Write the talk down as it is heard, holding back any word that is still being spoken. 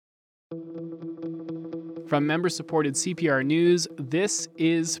From member-supported CPR News, this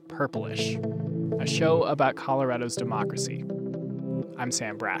is Purplish, a show about Colorado's democracy. I'm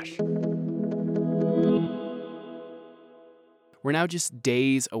Sam Brash. We're now just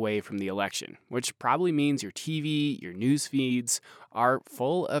days away from the election, which probably means your TV, your news feeds are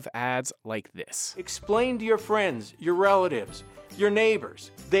full of ads like this. Explain to your friends, your relatives, your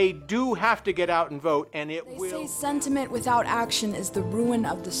neighbors. They do have to get out and vote, and They say sentiment without action is the ruin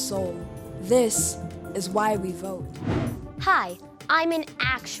of the soul. This is why we vote. Hi, I'm an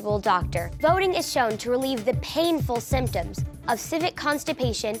actual doctor. Voting is shown to relieve the painful symptoms of civic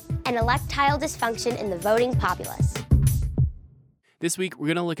constipation and erectile dysfunction in the voting populace. This week, we're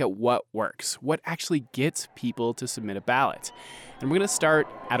going to look at what works, what actually gets people to submit a ballot. And we're going to start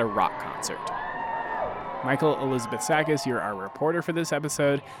at a rock concert. Michael Elizabeth Sakis, you're our reporter for this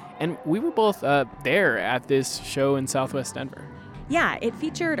episode, and we were both there at this show in Southwest Denver. Yeah, it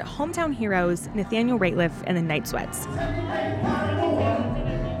featured hometown heroes Nathaniel Rateliff and the Night Sweats.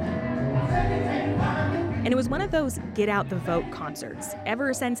 And it was one of those Get Out the Vote concerts.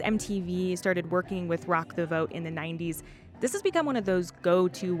 Ever since MTV started working with Rock the Vote in the 90s, this has become one of those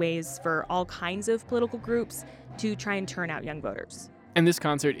go-to ways for all kinds of political groups to try and turn out young voters. And this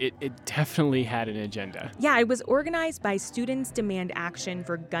concert, it definitely had an agenda. Yeah, it was organized by Students Demand Action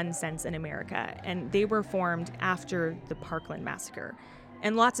for Gun Sense in America, and they were formed after the Parkland massacre.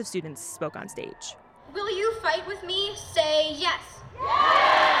 And lots of students spoke on stage. Will you fight with me? Say yes.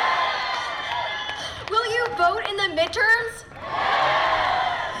 Yes! Will you vote in the midterms?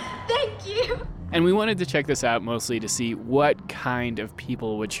 Yes! Thank you. And we wanted to check this out mostly to see what kind of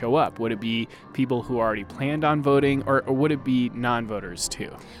people would show up. Would it be people who already planned on voting, or would it be non-voters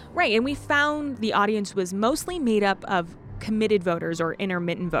too? Right, and we found the audience was mostly made up of committed voters or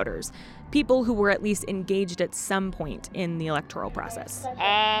intermittent voters, people who were at least engaged at some point in the electoral process.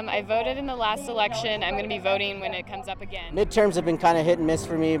 I voted in the last election. I'm going to be voting when it comes up again. Midterms have been kind of hit and miss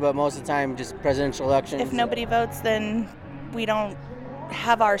for me, but most of the time just presidential elections. If nobody votes, then we don't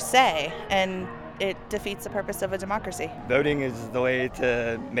have our say, and it defeats the purpose of a democracy. Voting is the way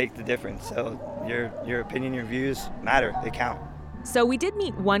to make the difference. So your opinion, your views matter. They count. So we did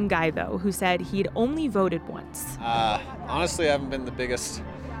meet one guy, though, who said he'd only voted once. Honestly, I haven't been the biggest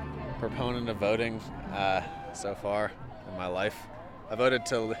proponent of voting so far in my life. I voted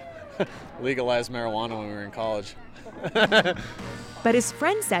to legalize marijuana when we were in college. But his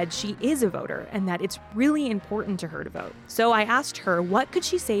friend said she is a voter and that it's really important to her to vote. So I asked her what could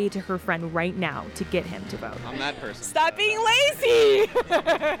she say to her friend right now to get him to vote. I'm that person. Stop being lazy!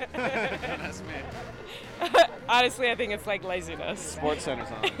 That's me. Honestly, I think it's like laziness. Sports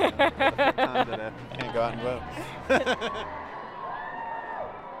Center's on. Can't go out and vote.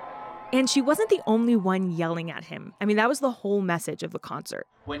 And she wasn't the only one yelling at him. I mean, that was the whole message of the concert.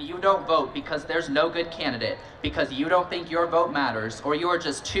 When you don't vote because there's no good candidate, because you don't think your vote matters, or you are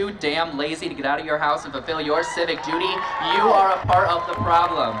just too damn lazy to get out of your house and fulfill your civic duty, you are a part of the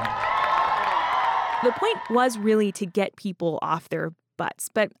problem. The point was really to get people off their butts.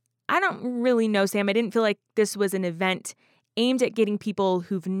 But I don't really know, Sam. I didn't feel like this was an event aimed at getting people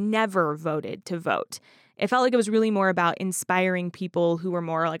who've never voted to vote. It felt like it was really more about inspiring people who were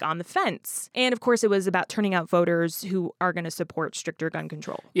more like on the fence. And of course, it was about turning out voters who are going to support stricter gun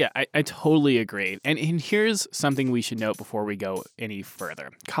control. Yeah, I totally agree. And here's something we should note before we go any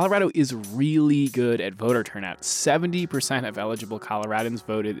further. Colorado is really good at voter turnout. 70% of eligible Coloradans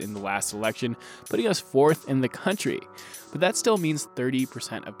voted in the last election, putting us fourth in the country. But that still means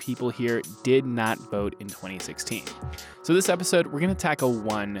 30% of people here did not vote in 2016. So this episode, we're going to tackle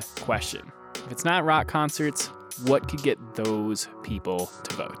one question. If it's not rock concerts, what could get those people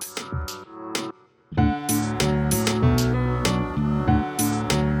to vote?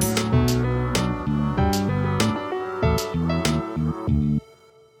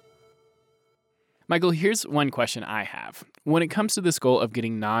 Michael, here's one question I have. When it comes to this goal of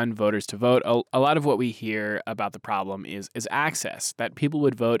getting non-voters to vote, a lot of what we hear about the problem is access, that people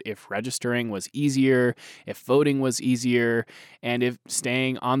would vote if registering was easier, if voting was easier, and if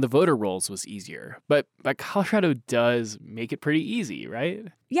staying on the voter rolls was easier. But Colorado does make it pretty easy, right?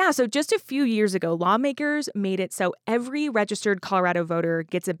 Yeah, so just a few years ago, lawmakers made it so every registered Colorado voter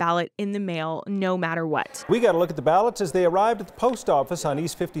gets a ballot in the mail no matter what. We got to look at the ballots as they arrived at the post office on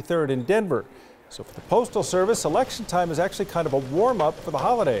East 53rd in Denver. So for the Postal Service, election time is actually kind of a warm-up for the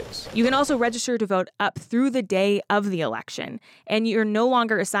holidays. You can also register to vote up through the day of the election, and you're no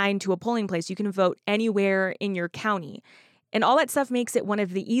longer assigned to a polling place. You can vote anywhere in your county. And all that stuff makes it one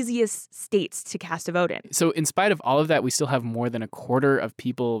of the easiest states to cast a vote in. So in spite of all of that, we still have more than a quarter of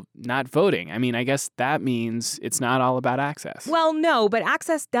people not voting. I mean, I guess that means it's not all about access. Well, no, but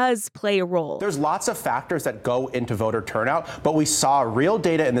access does play a role. There's lots of factors that go into voter turnout, but we saw real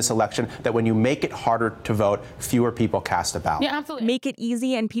data in this election that when you make it harder to vote, fewer people cast a ballot. Yeah, absolutely. Make it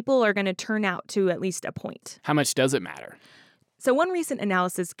easy and people are going to turn out to at least a point. How much does it matter? So one recent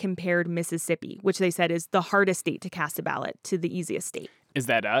analysis compared Mississippi, which they said is the hardest state to cast a ballot, to the easiest state. Is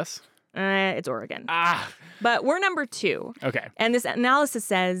that us? It's Oregon. But we're number 2. Okay. And this analysis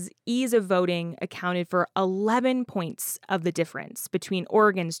says ease of voting accounted for 11 points of the difference between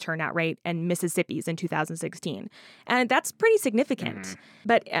Oregon's turnout rate and Mississippi's in 2016. And that's pretty significant.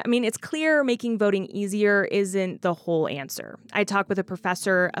 But, I mean, it's clear making voting easier isn't the whole answer. I talked with a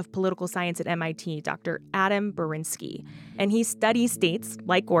professor of political science at MIT, Dr. Adam Berinsky, and he studies states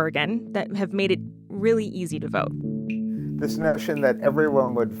like Oregon that have made it really easy to vote. This notion that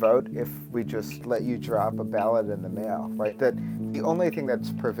everyone would vote if we just let you drop a ballot in the mail, right? That the only thing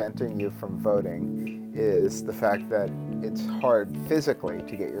that's preventing you from voting is the fact that it's hard physically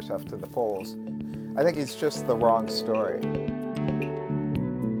to get yourself to the polls. I think it's just the wrong story.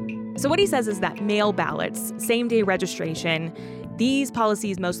 So what he says is that mail ballots, same-day registration, these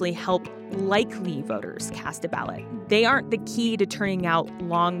policies mostly help likely voters cast a ballot. They aren't the key to turning out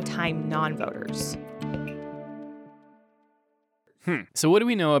long-time non-voters. So what do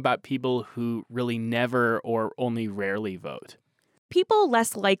we know about people who really never or only rarely vote? People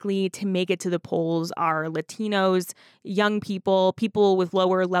less likely to make it to the polls are Latinos, young people, people with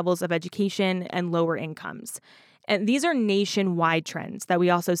lower levels of education, and lower incomes. And these are nationwide trends that we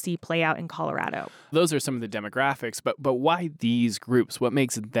also see play out in Colorado. Those are some of the demographics, but why these groups? What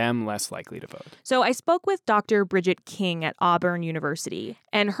makes them less likely to vote? So I spoke with Dr. Bridget King at Auburn University,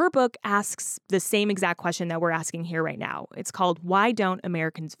 and her book asks the same exact question that we're asking here right now. It's called Why Don't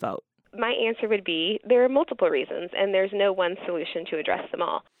Americans Vote? My answer would be there are multiple reasons, and there's no one solution to address them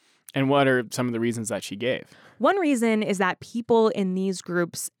all. And what are some of the reasons that she gave? One reason is that people in these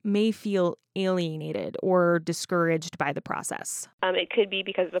groups may feel alienated or discouraged by the process. It could be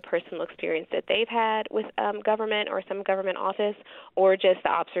because of the personal experience that they've had with government or some government office, or just the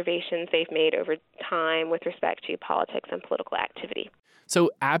observations they've made over time with respect to politics and political activity. So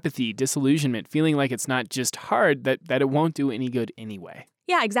apathy, disillusionment, feeling like it's not just hard, that it won't do any good anyway.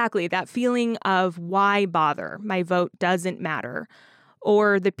 Yeah, exactly. That feeling of why bother? My vote doesn't matter.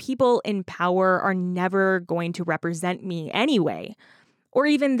 Or the people in power are never going to represent me anyway. Or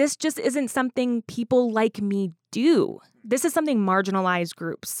even this just isn't something people like me do. This is something marginalized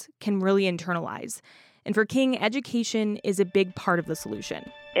groups can really internalize. And for King, education is a big part of the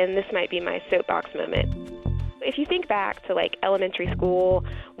solution. And this might be my soapbox moment. If you think back to like elementary school,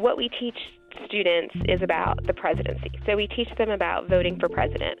 what we teach students is about the presidency. So we teach them about voting for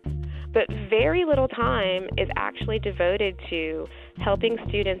president. But very little time is actually devoted to helping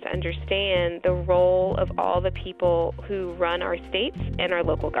students understand the role of all the people who run our states and our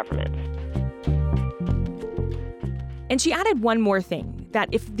local governments. And she added one more thing, that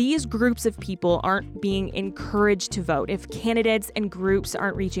if these groups of people aren't being encouraged to vote, if candidates and groups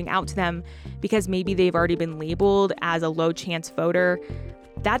aren't reaching out to them because maybe they've already been labeled as a low-chance voter,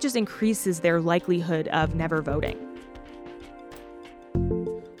 that just increases their likelihood of never voting.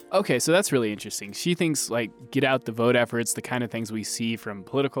 Okay, so that's really interesting. She thinks like get out the vote efforts, the kind of things we see from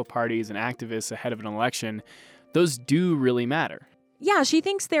political parties and activists ahead of an election, those do really matter. Yeah, she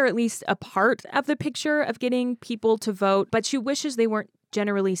thinks they're at least a part of the picture of getting people to vote, but she wishes they weren't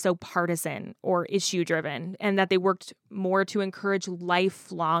generally so partisan or issue-driven and that they worked more to encourage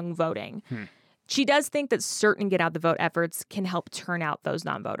lifelong voting. She does think that certain get out the vote efforts can help turn out those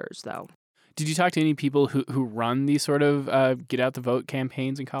non-voters, though. Did you talk to any people who run these sort of get out the vote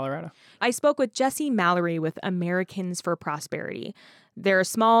campaigns in Colorado? I spoke with Jesse Mallory with Americans for Prosperity. They're a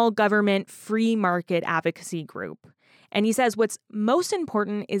small government free market advocacy group. And he says what's most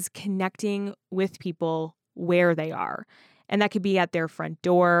important is connecting with people where they are. And that could be at their front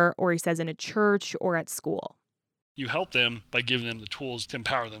door, or he says in a church or at school. You help them by giving them the tools to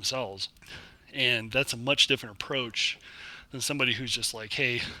empower themselves. And that's a much different approach than somebody who's just like,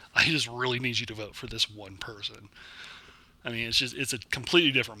 hey, I just really need you to vote for this one person. I mean, it's a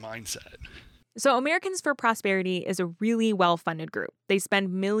completely different mindset. So Americans for Prosperity is a really well-funded group. They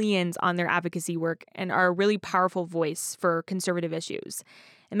spend millions on their advocacy work and are a really powerful voice for conservative issues.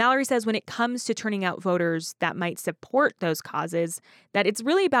 And Mallory says when it comes to turning out voters that might support those causes, that it's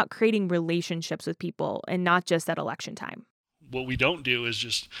really about creating relationships with people and not just at election time. What we don't do is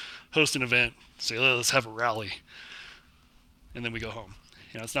just host an event, say, let's have a rally, and then we go home.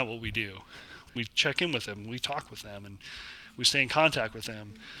 That's not what we do. We check in with them, we talk with them, and We stay in contact with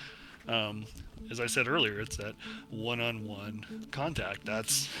them. As I said earlier, it's that one-on-one contact.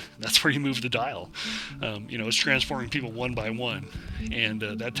 That's where you move the dial. It's transforming people one by one, and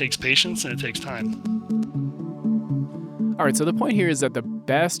that takes patience and it takes time. All right, so the point here is that the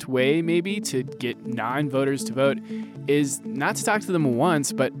best way maybe to get non-voters to vote is not to talk to them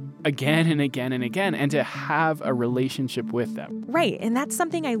once, but again and again and again, and to have a relationship with them. Right, and that's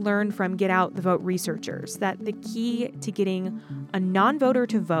something I learned from Get Out the Vote researchers, that the key to getting a non-voter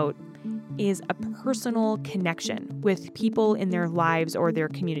to vote is a personal connection with people in their lives or their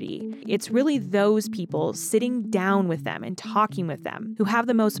community. It's really those people sitting down with them and talking with them who have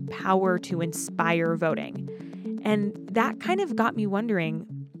the most power to inspire voting. And that kind of got me wondering,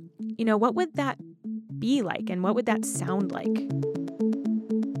 what would that be like and what would that sound like?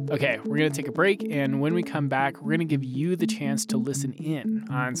 Okay, we're going to take a break, and when we come back, we're going to give you the chance to listen in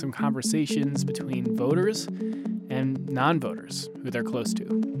on some conversations between voters and non-voters who they're close to.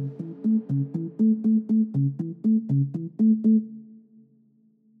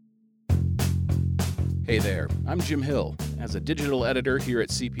 Hey there, I'm Jim Hill. As a digital editor here at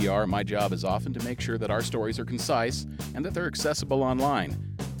CPR, my job is often to make sure that our stories are concise and that they're accessible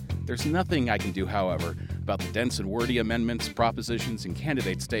online. There's nothing I can do, however, about the dense and wordy amendments, propositions, and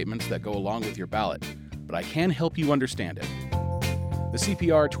candidate statements that go along with your ballot, but I can help you understand it. The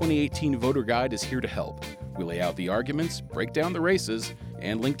CPR 2018 Voter Guide is here to help. We lay out the arguments, break down the races,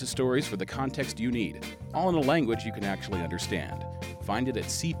 and link to stories for the context you need, all in a language you can actually understand. Find it at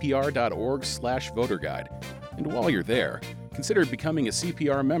cpr.org/voterguide. And while you're there, consider becoming a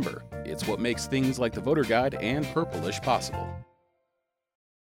CPR member. It's what makes things like the Voter Guide and Purplish possible.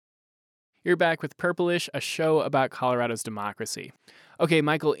 You're back with Purplish, a show about Colorado's democracy. Okay,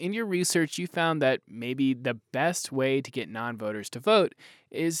 Michael, in your research, you found that maybe the best way to get non-voters to vote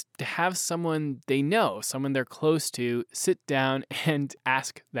is to have someone they know, someone they're close to, sit down and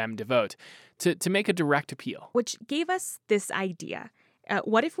ask them to vote, to make a direct appeal. Which gave us this idea.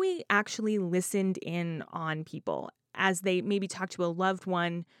 What if we actually listened in on people as they maybe talk to a loved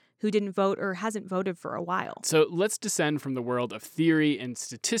one who didn't vote or hasn't voted for a while? So let's descend from the world of theory and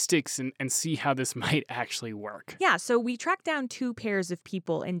statistics and see how this might actually work. Yeah, so we tracked down 2 pairs of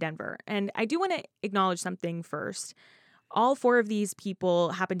people in Denver. And I do want to acknowledge something first. All 4 of these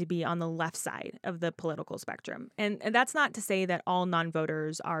people happen to be on the left side of the political spectrum. And that's not to say that all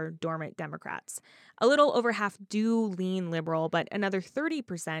non-voters are dormant Democrats. A little over half do lean liberal, but another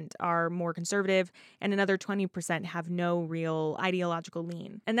 30% are more conservative, and another 20% have no real ideological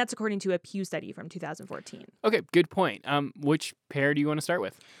lean. And that's according to a Pew study from 2014. Okay, good point. Which pair do you want to start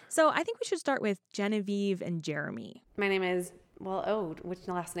with? So I think we should start with Genevieve and Jeremy. My name is... which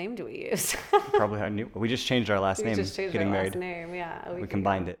last name do we use? Probably we just changed our last name. Just changed getting our married. Last name, yeah. We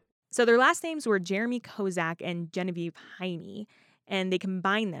combined it. So their last names were Jeremy Kozak and Genevieve Heine, and they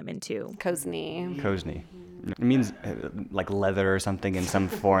combined them into Kozni. Kozni. It means like leather or something in some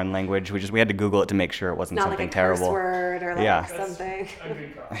foreign language. We had to Google it to make sure it wasn't not something like a terrible. Curse word or like something.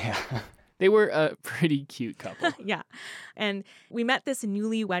 Yeah. They were a pretty cute couple. Yeah. And we met this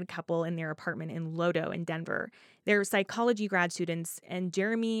newlywed couple in their apartment in Lodo in Denver. They're psychology grad students, and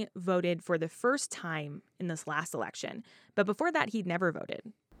Jeremy voted for the first time in this last election. But before that, he'd never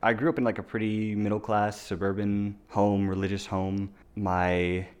voted. I grew up in like a pretty middle-class suburban home, religious home.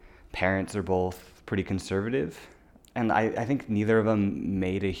 My parents are both pretty conservative. And I think neither of them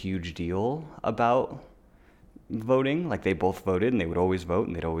made a huge deal about voting. Like they both voted and they would always vote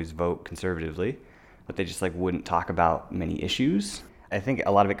and they'd always vote conservatively, but they just like wouldn't talk about many issues. I think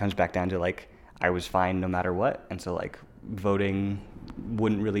a lot of it comes back down to like I was fine no matter what, and so like voting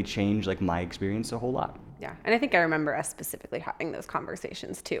wouldn't really change like my experience a whole lot. Yeah, and I think I remember us specifically having those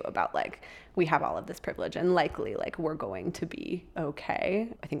conversations too about like we have all of this privilege and likely like we're going to be okay.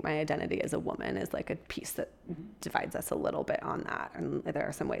 I think my identity as a woman is like a piece that divides us a little bit on that, and there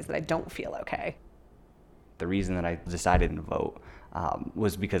are some ways that I don't feel okay. The reason that I decided to vote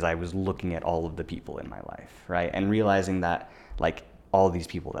was because I was looking at all of the people in my life, right? And realizing that like all these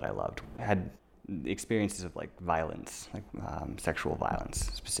people that I loved had experiences of like violence, like sexual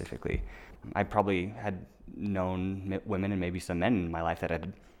violence specifically. I probably had known women and maybe some men in my life that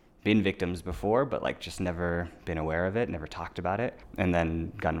had been victims before, but like just never been aware of it, never talked about it. And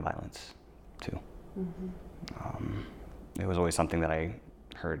then gun violence too. Mm-hmm. It was always something that I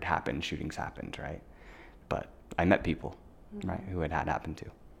heard happen, shootings happened, right? But I met people, right, who it had happened to.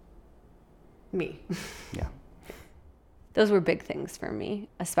 Me. Yeah. Those were big things for me,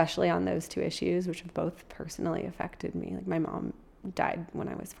 especially on those 2 issues, which have both personally affected me. Like my mom died when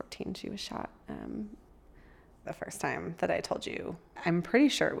I was 14. She was shot The first time that I told you, I'm pretty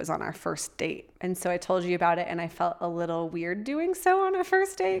sure it was on our first date. And so I told you about it, and I felt a little weird doing so on a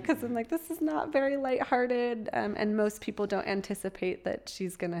first date because I'm like, this is not very lighthearted. And most people don't anticipate that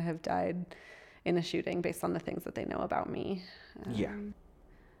she's going to have died in a shooting based on the things that they know about me.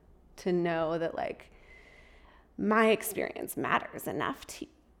 To know that, like, my experience matters enough to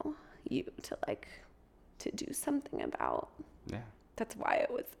you to, like, to do something about. Yeah. That's why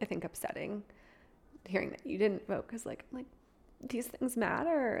it was, I think, upsetting hearing that you didn't vote, because like these things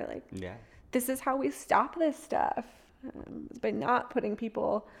matter. Like, yeah, this is how we stop this stuff, by not putting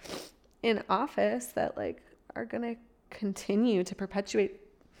people in office that like are gonna continue to perpetuate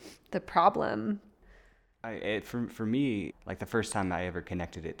the problem. For me, like the first time I ever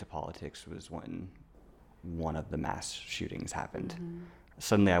connected it to politics was when one of the mass shootings happened. Mm-hmm.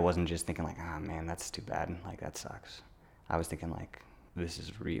 Suddenly I wasn't just thinking like, oh man, that's too bad, like that sucks. I was thinking like, this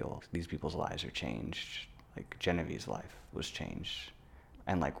is real. These people's lives are changed. Like Genevieve's life was changed.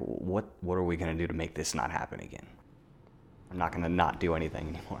 And like, what are we gonna do to make this not happen again? I'm not gonna not do anything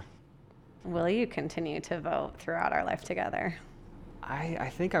anymore. Will you continue to vote throughout our life together? I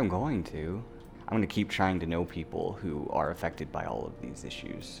think I'm going to. I'm gonna keep trying to know people who are affected by all of these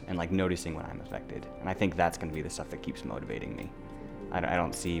issues and like noticing when I'm affected. And I think that's gonna be the stuff that keeps motivating me. I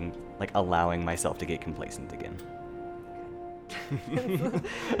don't see like allowing myself to get complacent again.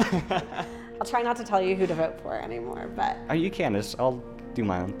 I'll try not to tell you who to vote for anymore, but... Oh, you can. I'll do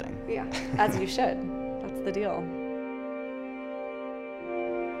my own thing. Yeah, as you should. That's the deal.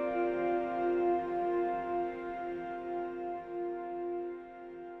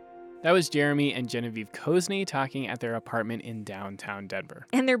 That was Jeremy and Genevieve Kozney talking at their apartment in downtown Denver.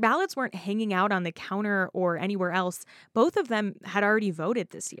 And their ballots weren't hanging out on the counter or anywhere else. Both of them had already voted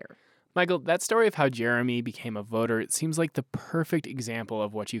this year. Michael, that story of how Jeremy became a voter, it seems like the perfect example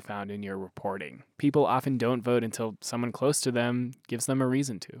of what you found in your reporting. People often don't vote until someone close to them gives them a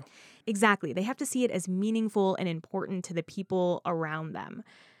reason to. Exactly. They have to see it as meaningful and important to the people around them.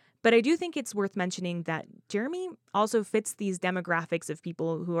 But I do think it's worth mentioning that Jeremy also fits these demographics of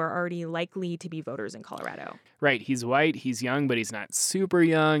people who are already likely to be voters in Colorado. Right. He's white, he's young, but he's not super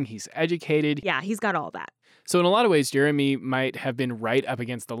young, he's educated. Yeah, he's got all that. So in a lot of ways, Jeremy might have been right up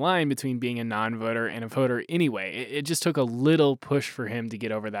against the line between being a non-voter and a voter anyway. It just took a little push for him to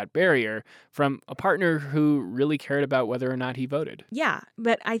get over that barrier from a partner who really cared about whether or not he voted. Yeah,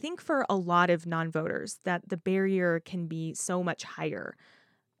 but I think for a lot of non-voters that the barrier can be so much higher.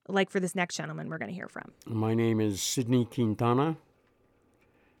 Like for this next gentleman we're going to hear from. My name is Sidney Quintana.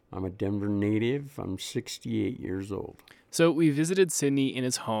 I'm a Denver native. I'm 68 years old. So we visited Sidney in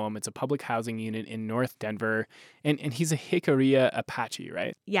his home. It's a public housing unit in North Denver, and he's a Jicarilla Apache,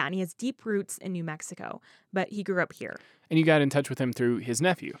 right? Yeah, and he has deep roots in New Mexico, but he grew up here. And you got in touch with him through his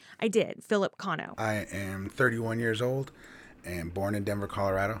nephew. I did, Philip Cano. I am 31 years old and born in Denver,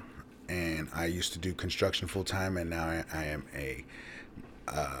 Colorado, and I used to do construction full-time, and now I am a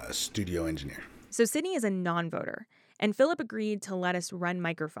studio engineer. So Sidney is a non-voter, and Philip agreed to let us run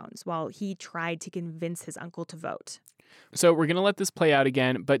microphones while he tried to convince his uncle to vote. So we're going to let this play out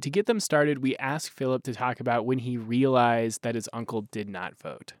again, but to get them started, we asked Philip to talk about when he realized that his uncle did not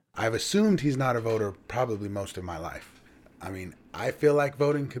vote. I've assumed he's not a voter probably most of my life. I mean, I feel like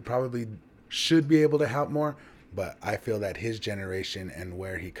voting should be able to help more, but I feel that his generation and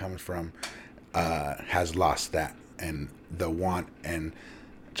where he comes from has lost that, and the want and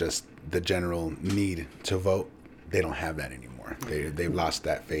just the general need to vote, they don't have that anymore. They've lost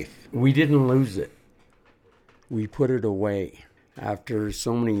that faith. We didn't lose it. We put it away. After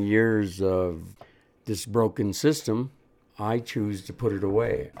so many years of this broken system, I choose to put it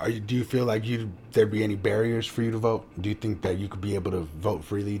away. Do you feel like there'd be any barriers for you to vote? Do you think that you could be able to vote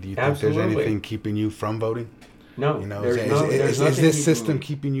freely? Do you think there's anything keeping you from voting? No. Is this system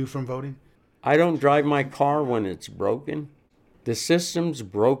keeping you from voting? I don't drive my car when it's broken. The system's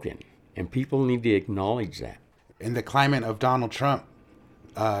broken, and people need to acknowledge that. In the climate of Donald Trump,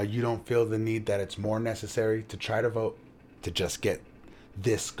 you don't feel the need that it's more necessary to try to vote, to just get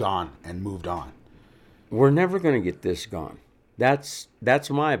this gone and moved on? We're never going to get this gone. That's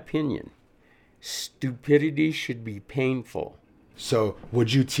my opinion. Stupidity should be painful. So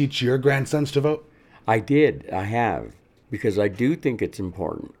would you teach your grandsons to vote? I did. I have. Because I do think it's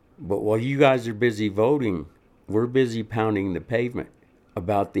important. But while you guys are busy voting, we're busy pounding the pavement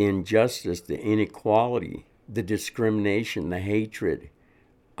about the injustice, the inequality, the discrimination, the hatred.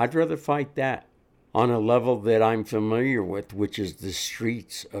 I'd rather fight that on a level that I'm familiar with, which is the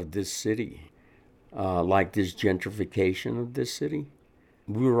streets of this city, like this gentrification of this city.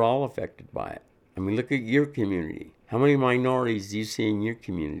 We were all affected by it. I mean, look at your community. How many minorities do you see in your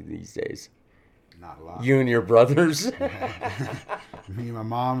community these days? Not a lot. You and your brothers? Me and my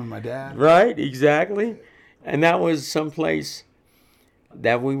mom and my dad. Right, exactly. And that was someplace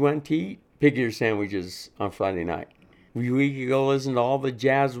that we went to eat pig ear sandwiches on Friday night. We could go listen to all the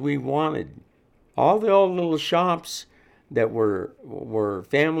jazz we wanted. All the old little shops that were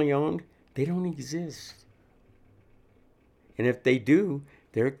family owned, they don't exist. And if they do,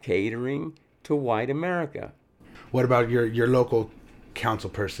 they're catering to white America. What about your local council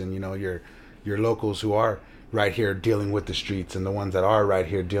person, your locals who are right here dealing with the streets and the ones that are right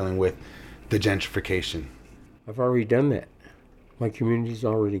here dealing with the gentrification? I've already done that. My community's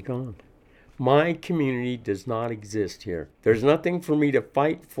already gone. My community does not exist here. There's nothing for me to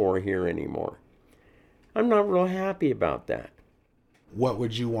fight for here anymore. I'm not real happy about that. What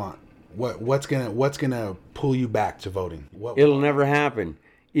would you want? What's gonna pull you back to voting? It'll never happen.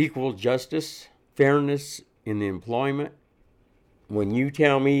 Equal justice, fairness in the employment. When you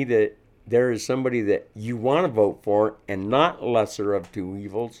tell me that there is somebody that you want to vote for and not lesser of two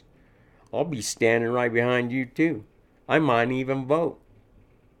evils, I'll be standing right behind you too. I might even vote.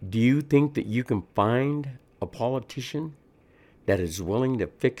 Do you think that you can find a politician that is willing to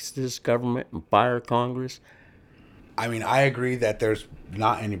fix this government and fire Congress? I mean, I agree that there's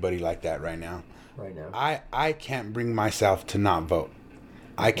not anybody like that right now. Right now. I can't bring myself to not vote.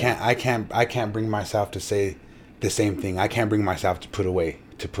 I can't bring myself to say the same thing. I can't bring myself to put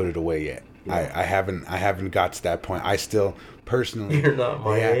it away yet. Yeah. I haven't got to that point. I still personally You're not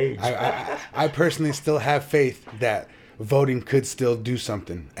my age. I personally still have faith that voting could still do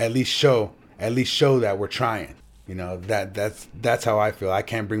something. At least show that we're trying. That's how I feel. I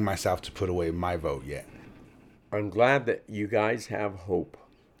can't bring myself to put away my vote yet. I'm glad that you guys have hope.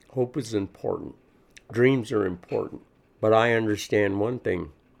 Hope is important. Dreams are important. But I understand one thing.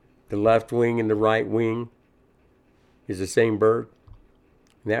 The left wing and the right wing is the same bird.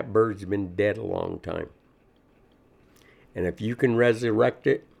 And that bird's been dead a long time. And if you can resurrect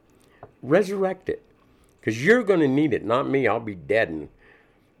it. Because you're going to need it, not me. I'll be dead.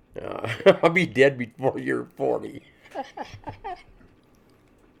 I'll be dead before you're 40.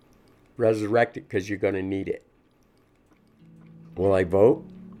 Resurrect it because you're going to need it. Will I vote?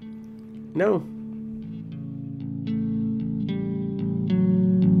 No.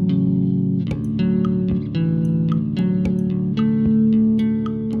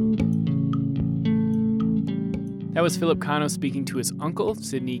 That was Philip Cano speaking to his uncle,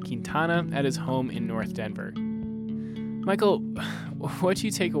 Sidney Quintana, at his home in North Denver. Michael, what did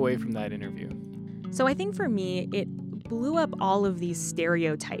you take away from that interview? So I think for me, it blew up all of these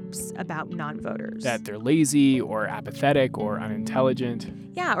stereotypes about non-voters. That they're lazy or apathetic or unintelligent.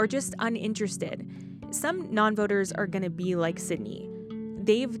 Yeah, or just uninterested. Some non-voters are going to be like Sidney.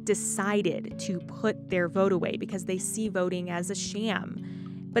 They've decided to put their vote away because they see voting as a sham.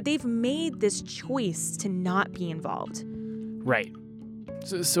 But they've made this choice to not be involved. Right.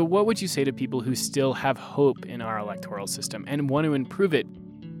 So what would you say to people who still have hope in our electoral system and want to improve it?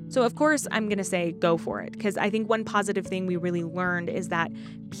 So of course, I'm going to say go for it, because I think one positive thing we really learned is that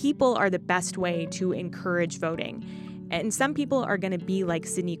people are the best way to encourage voting. And some people are going to be like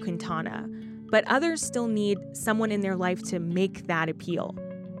Sidney Quintana, but others still need someone in their life to make that appeal.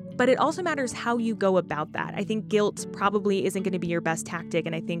 But it also matters how you go about that. I think guilt probably isn't going to be your best tactic,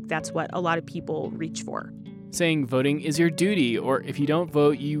 and I think that's what a lot of people reach for. Saying voting is your duty, or if you don't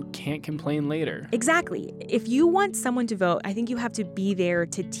vote, you can't complain later. Exactly. If you want someone to vote, I think you have to be there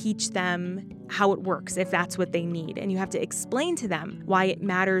to teach them how it works, if that's what they need. And you have to explain to them why it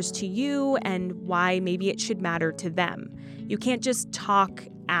matters to you and why maybe it should matter to them. You can't just talk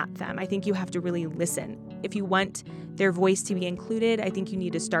at them. I think you have to really listen. If you want their voice to be included, I think you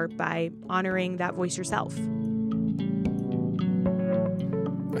need to start by honoring that voice yourself.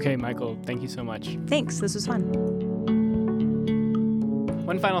 Okay, Michael, thank you so much. Thanks. This was fun.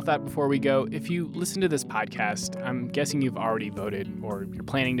 One final thought before we go. If you listen to this podcast, I'm guessing you've already voted or you're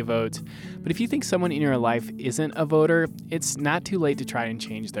planning to vote. But if you think someone in your life isn't a voter, it's not too late to try and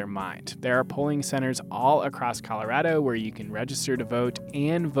change their mind. There are polling centers all across Colorado where you can register to vote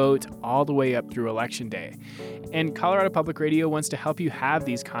and vote all the way up through Election Day. And Colorado Public Radio wants to help you have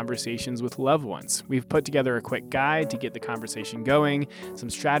these conversations with loved ones. We've put together a quick guide to get the conversation going, some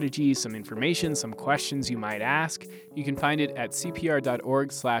strategies, some information, some questions you might ask. You can find it at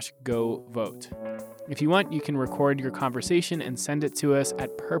cpr.org/go-vote. If you want, you can record your conversation and send it to us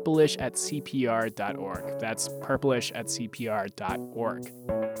at purplish@cpr.org. That's purplish@cpr.org.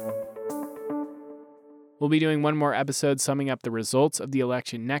 We'll be doing one more episode summing up the results of the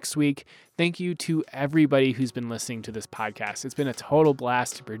election next week. Thank you to everybody who's been listening to this podcast. It's been a total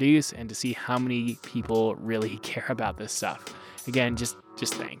blast to produce and to see how many people really care about this stuff. Again, just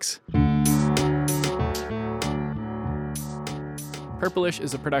thanks. Purplish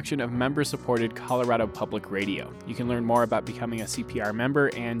is a production of member-supported Colorado Public Radio. You can learn more about becoming a CPR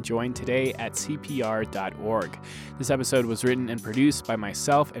member and join today at cpr.org. This episode was written and produced by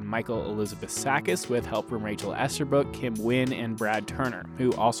myself and Michael Elizabeth Sakis with help from Rachel Esterbrook, Kim Wynn, and Brad Turner,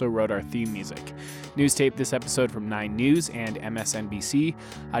 who also wrote our theme music. News tape this episode from 9 News and MSNBC.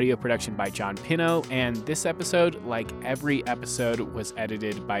 Audio production by John Pino, and this episode, like every episode, was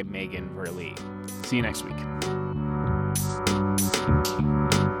edited by Megan Verlee. See you next week.